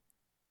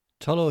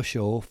Tullow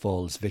Show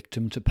falls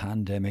victim to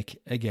pandemic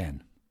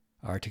again.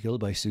 Article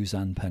by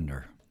Suzanne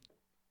Pender.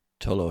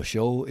 Tullow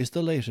Show is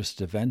the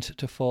latest event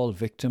to fall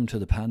victim to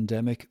the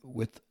pandemic,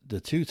 with the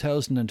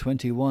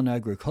 2021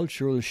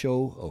 agricultural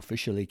show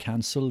officially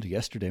cancelled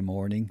yesterday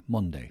morning,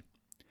 Monday.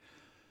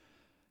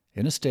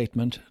 In a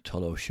statement,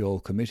 Tullow Show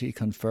Committee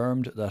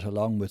confirmed that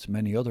along with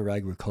many other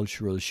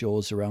agricultural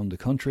shows around the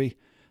country,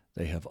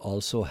 they have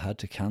also had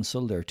to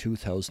cancel their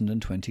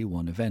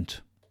 2021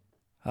 event.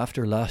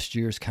 After last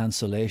year's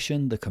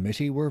cancellation, the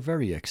committee were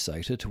very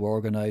excited to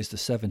organise the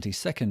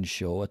 72nd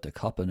show at the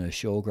Coppina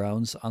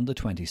Showgrounds on the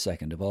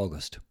 22nd of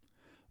August.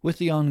 With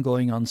the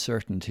ongoing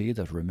uncertainty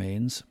that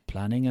remains,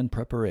 planning and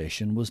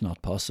preparation was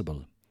not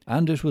possible,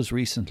 and it was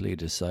recently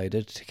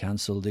decided to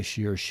cancel this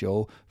year's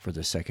show for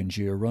the second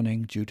year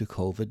running due to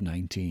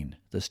COVID-19,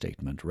 the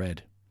statement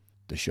read.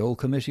 The show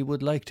committee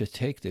would like to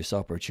take this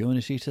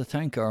opportunity to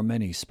thank our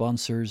many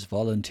sponsors,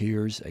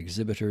 volunteers,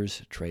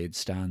 exhibitors, trade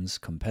stands,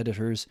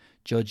 competitors,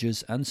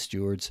 judges and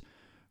stewards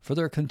for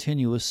their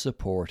continuous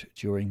support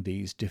during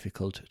these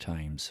difficult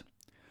times.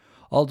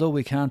 Although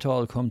we can't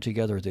all come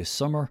together this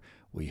summer,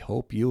 we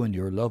hope you and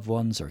your loved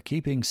ones are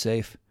keeping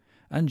safe,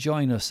 and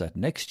join us at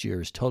next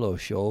year's Tullow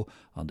Show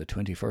on the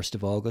 21st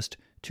of August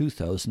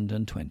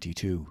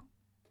 2022.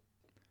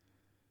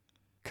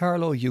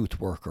 Carlow youth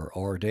worker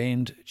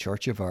ordained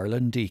Church of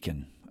Ireland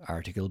deacon.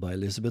 Article by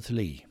Elizabeth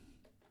Lee.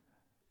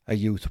 A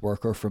youth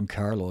worker from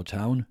Carlow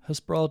Town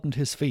has broadened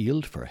his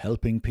field for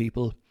helping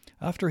people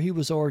after he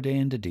was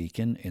ordained a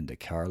deacon in the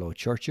Carlow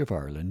Church of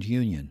Ireland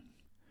Union.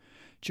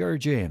 Ger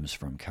James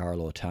from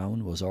Carlow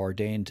Town was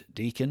ordained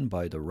deacon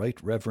by the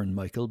Right Reverend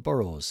Michael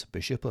Burrows,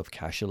 Bishop of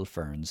Cashel,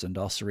 Ferns and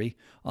Ossory,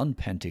 on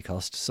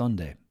Pentecost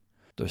Sunday.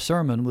 The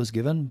sermon was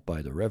given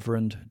by the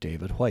Reverend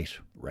David White,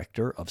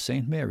 rector of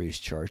St. Mary's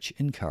Church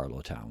in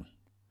Carlow Town.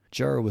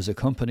 Ger was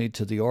accompanied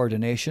to the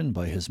ordination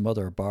by his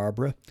mother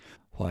Barbara,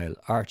 while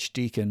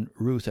Archdeacon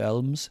Ruth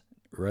Elms,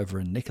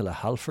 Reverend Nicola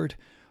Halford,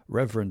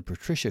 Reverend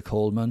Patricia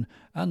Coleman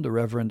and the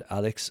Reverend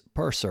Alex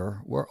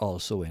Purser were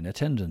also in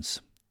attendance.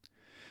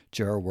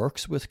 Ger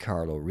works with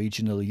Carlow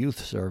Regional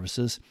Youth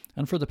Services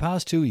and for the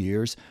past 2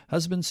 years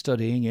has been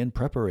studying in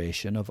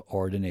preparation of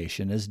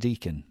ordination as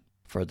deacon.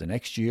 For the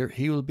next year,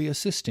 he will be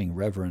assisting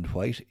Reverend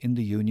White in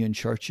the Union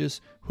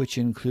churches, which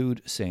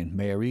include St.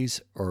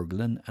 Mary's,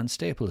 Erglin and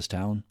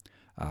Staplestown,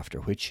 after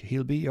which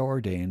he'll be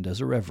ordained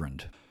as a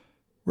reverend.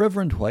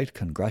 Reverend White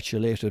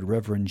congratulated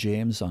Reverend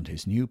James on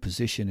his new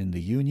position in the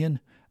Union,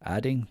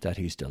 adding that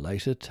he's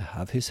delighted to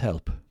have his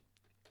help.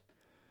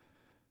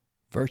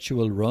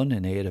 Virtual run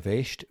in aid of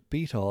Aisht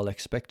beat all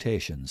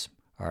expectations.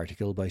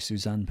 Article by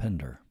Suzanne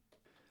Pender.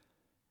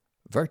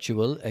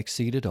 Virtual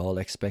exceeded all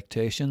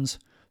expectations,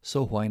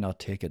 so why not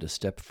take it a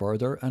step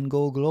further and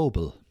go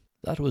global?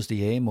 That was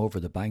the aim over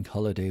the bank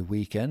holiday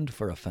weekend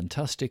for a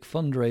fantastic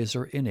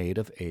fundraiser in aid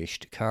of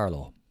Aisht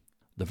Carlow.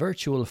 The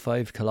virtual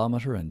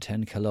 5km and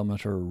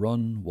 10km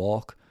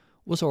run-walk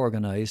was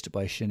organised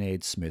by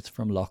Sinead Smith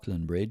from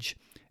Loughlin Bridge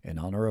in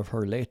honour of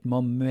her late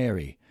mum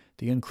Mary,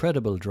 the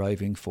incredible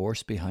driving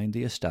force behind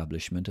the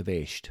establishment of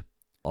Aisht.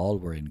 All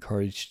were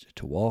encouraged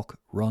to walk,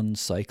 run,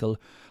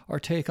 cycle or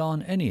take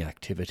on any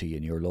activity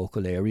in your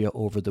local area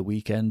over the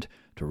weekend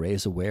to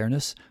raise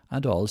awareness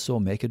and also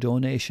make a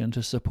donation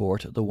to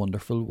support the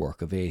wonderful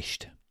work of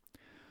Aisht.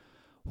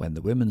 When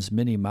the women's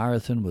mini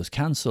marathon was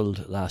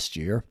cancelled last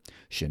year,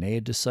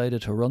 Sinead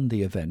decided to run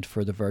the event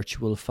for the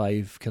virtual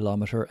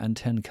 5km and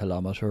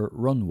 10km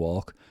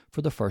run-walk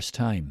for the first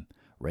time,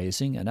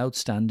 raising an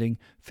outstanding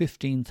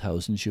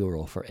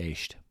 €15,000 for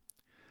Aisht.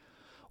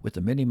 With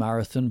the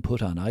mini-marathon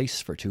put on ice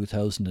for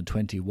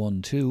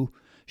 2021 too,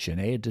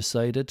 Sinead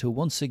decided to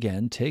once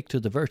again take to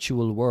the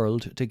virtual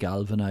world to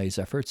galvanise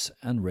efforts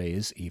and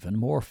raise even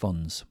more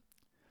funds.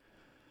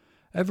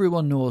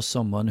 Everyone knows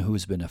someone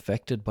who's been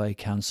affected by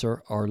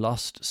cancer or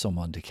lost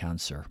someone to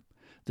cancer.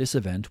 This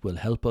event will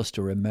help us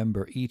to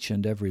remember each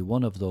and every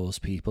one of those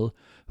people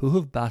who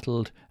have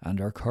battled and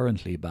are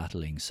currently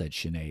battling, said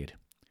Sinead.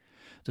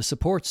 The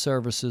support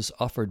services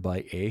offered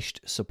by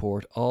Aisht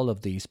support all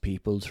of these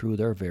people through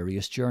their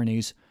various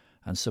journeys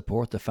and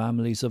support the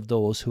families of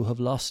those who have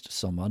lost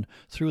someone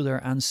through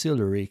their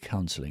ancillary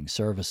counselling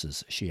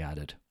services, she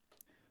added.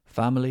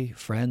 Family,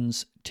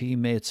 friends,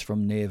 teammates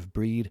from Nave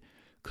Breed,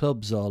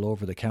 clubs all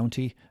over the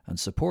county and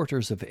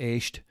supporters of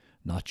Aisht,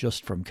 not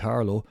just from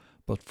Carlow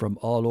but from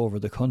all over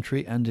the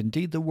country and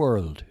indeed the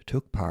world,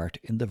 took part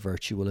in the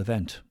virtual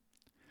event.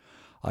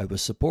 I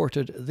was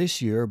supported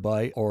this year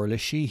by Orla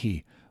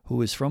Sheehy,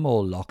 who is from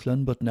Old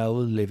Loughlin but now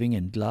living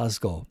in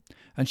Glasgow,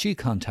 and she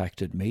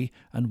contacted me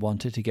and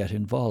wanted to get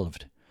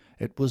involved.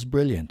 It was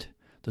brilliant.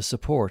 The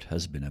support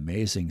has been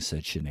amazing,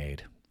 said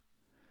Sinead.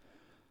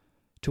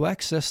 To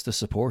access the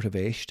support of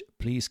Aisht,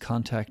 please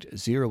contact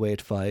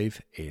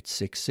 085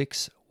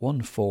 866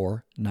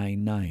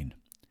 1499.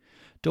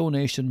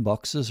 Donation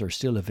boxes are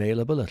still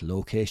available at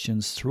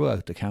locations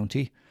throughout the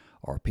county,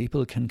 or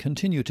people can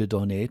continue to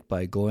donate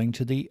by going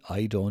to the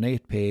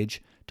iDonate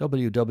page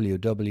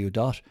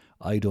www.idonate.ie.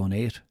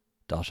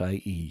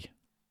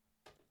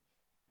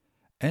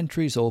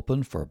 Entries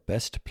open for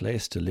Best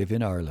Place to Live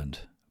in Ireland.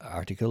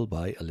 Article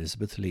by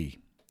Elizabeth Lee.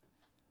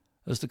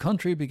 As the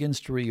country begins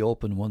to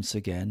reopen once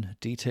again,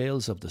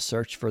 details of the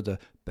search for the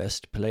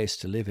Best Place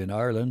to Live in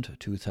Ireland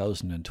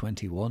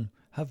 2021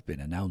 have been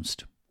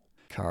announced.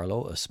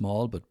 Carlow, a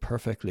small but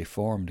perfectly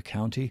formed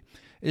county,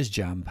 is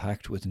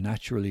jam-packed with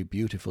naturally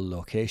beautiful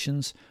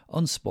locations,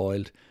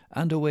 unspoiled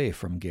and away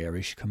from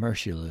garish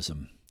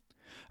commercialism.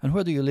 And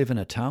whether you live in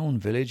a town,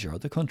 village or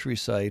the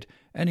countryside,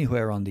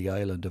 anywhere on the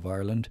island of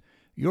Ireland,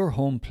 your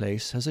home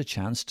place has a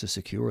chance to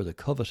secure the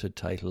coveted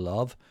title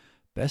of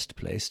Best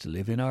Place to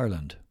Live in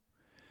Ireland.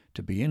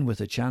 To be in with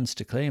a chance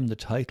to claim the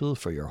title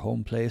for your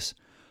home place,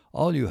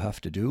 all you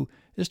have to do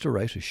is to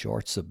write a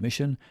short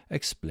submission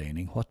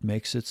explaining what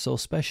makes it so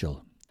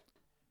special.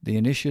 The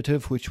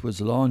initiative, which was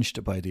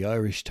launched by the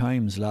Irish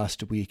Times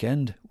last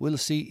weekend, will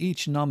see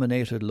each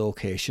nominated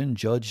location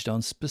judged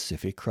on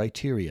specific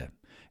criteria,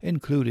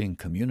 including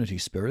community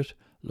spirit,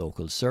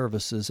 local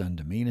services and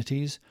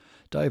amenities,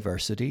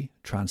 diversity,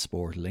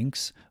 transport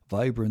links,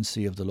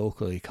 vibrancy of the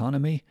local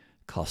economy,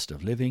 cost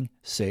of living,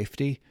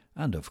 safety,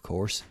 and of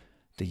course,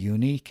 the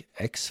unique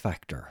X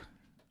factor.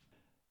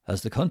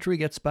 As the country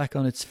gets back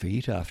on its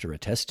feet after a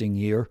testing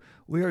year,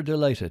 we are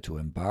delighted to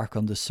embark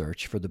on the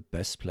search for the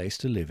best place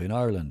to live in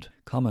Ireland,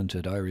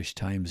 commented Irish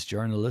Times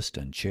journalist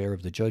and chair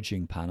of the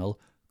judging panel,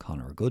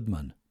 Conor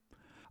Goodman.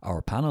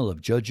 Our panel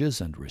of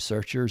judges and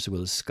researchers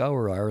will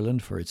scour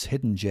Ireland for its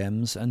hidden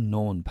gems and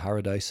known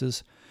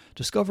paradises,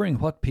 discovering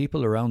what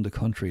people around the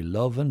country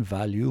love and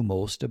value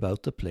most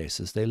about the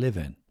places they live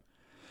in.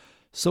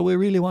 So we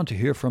really want to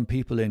hear from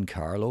people in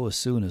Carlow as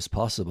soon as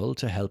possible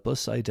to help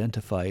us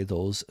identify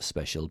those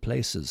special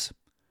places.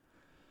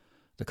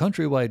 The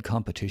countrywide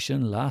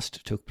competition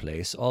last took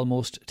place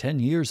almost 10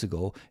 years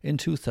ago in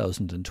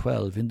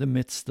 2012 in the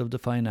midst of the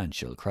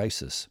financial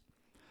crisis.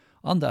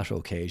 On that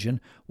occasion,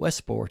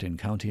 Westport in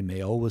County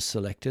Mayo was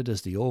selected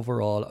as the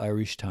overall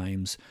Irish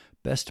Times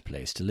Best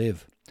Place to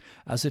Live,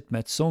 as it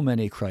met so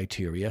many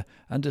criteria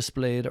and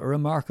displayed a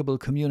remarkable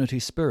community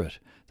spirit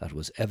that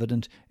was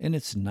evident in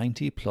its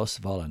 90-plus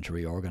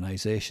voluntary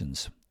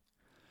organisations.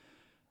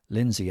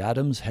 Lindsay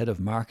Adams, head of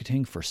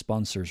marketing for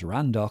sponsors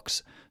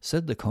Randox,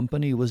 said the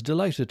company was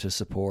delighted to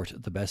support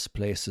the Best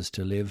Places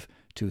to Live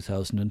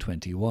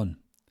 2021.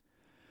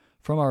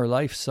 From our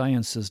life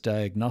sciences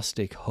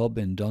diagnostic hub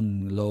in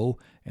Dunlow,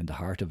 in the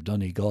heart of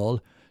Donegal,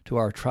 to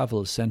our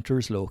travel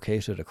centres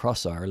located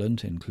across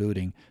Ireland,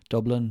 including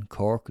Dublin,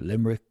 Cork,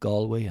 Limerick,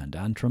 Galway and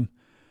Antrim,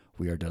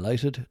 we are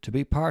delighted to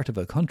be part of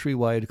a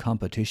countrywide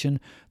competition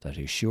that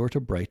is sure to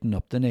brighten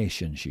up the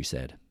nation, she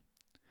said.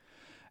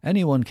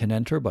 Anyone can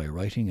enter by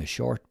writing a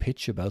short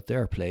pitch about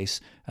their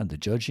place, and the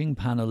judging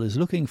panel is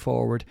looking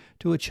forward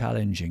to a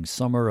challenging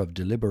summer of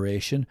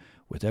deliberation,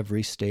 with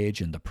every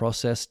stage in the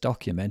process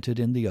documented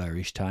in the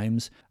Irish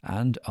Times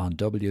and on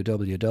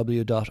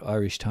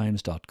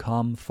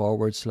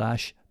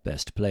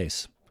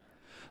www.irishtimes.com/bestplace.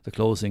 The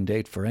closing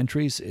date for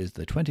entries is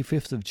the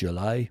 25th of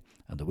July,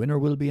 and the winner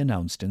will be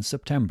announced in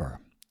September.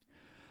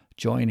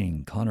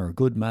 Joining Conor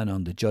Goodman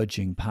on the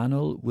judging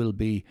panel will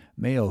be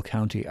Mayo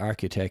County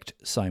architect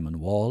Simon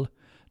Wall,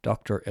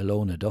 Dr.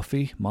 Ilona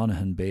Duffy,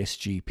 Monaghan-based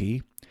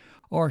GP,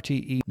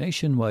 RTE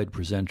nationwide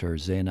presenter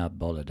Zainab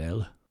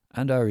Bolladel,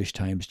 and Irish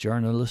Times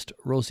journalist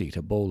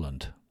Rosita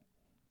Boland.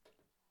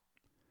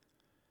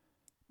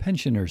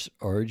 Pensioners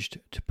urged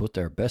to put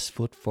their best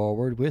foot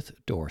forward with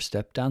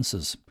doorstep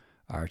dances.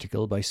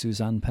 Article by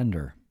Suzanne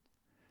Pender.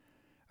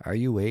 Are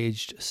you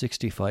aged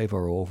 65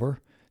 or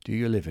over? Do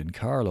you live in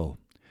Carlow?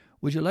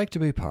 Would you like to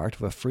be part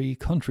of a free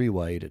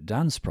countrywide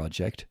dance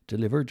project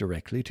delivered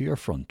directly to your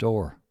front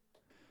door?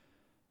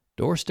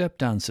 Doorstep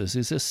Dances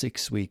is a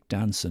 6-week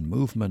dance and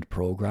movement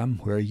programme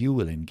where you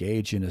will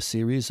engage in a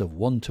series of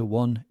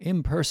one-to-one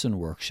in-person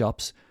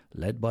workshops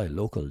led by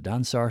local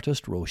dance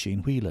artist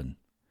Roisin Whelan.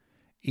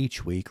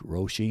 Each week,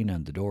 Roisin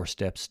and the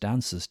Doorsteps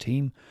Dances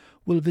team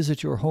will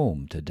visit your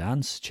home to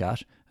dance,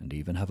 chat and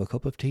even have a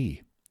cup of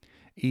tea.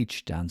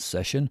 Each dance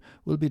session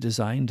will be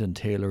designed and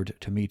tailored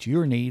to meet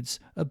your needs,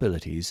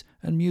 abilities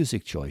and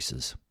music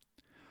choices.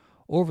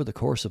 Over the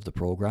course of the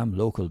programme,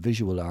 local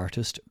visual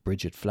artist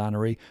Bridget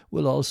Flannery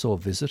will also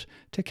visit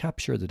to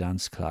capture the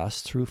dance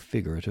class through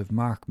figurative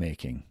mark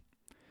making.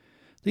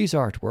 These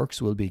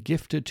artworks will be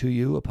gifted to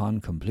you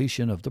upon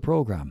completion of the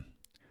programme.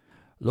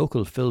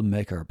 Local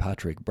filmmaker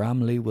Patrick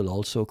Bramley will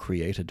also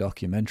create a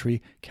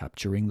documentary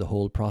capturing the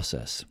whole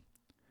process.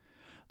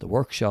 The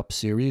workshop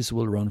series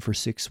will run for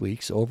 6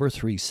 weeks over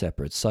 3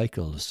 separate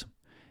cycles.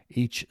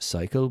 Each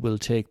cycle will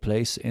take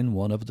place in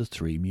one of the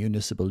 3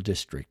 municipal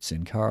districts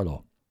in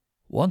Carlow.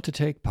 Want to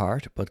take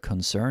part but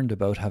concerned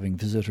about having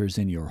visitors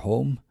in your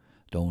home?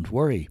 Don't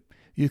worry,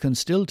 you can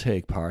still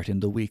take part in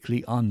the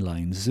weekly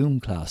online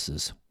Zoom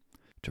classes.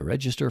 To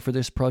register for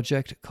this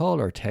project, call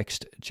or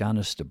text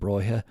Janice de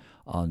Broye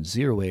on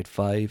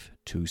 085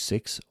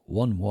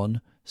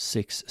 2611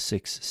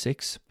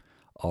 666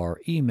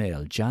 or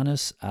email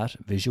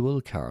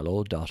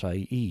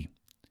janice@visualcarlow.ie.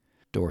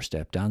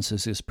 Doorstep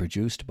Dances is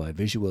produced by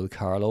Visual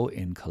Carlow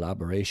in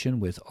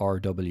collaboration with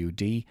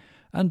RWD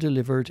and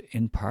delivered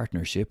in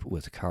partnership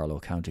with Carlow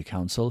County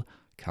Council,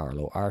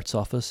 Carlow Arts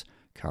Office,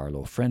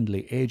 Carlow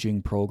Friendly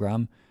Ageing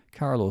Programme,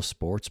 Carlow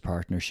Sports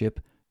Partnership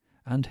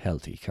and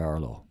Healthy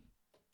Carlow.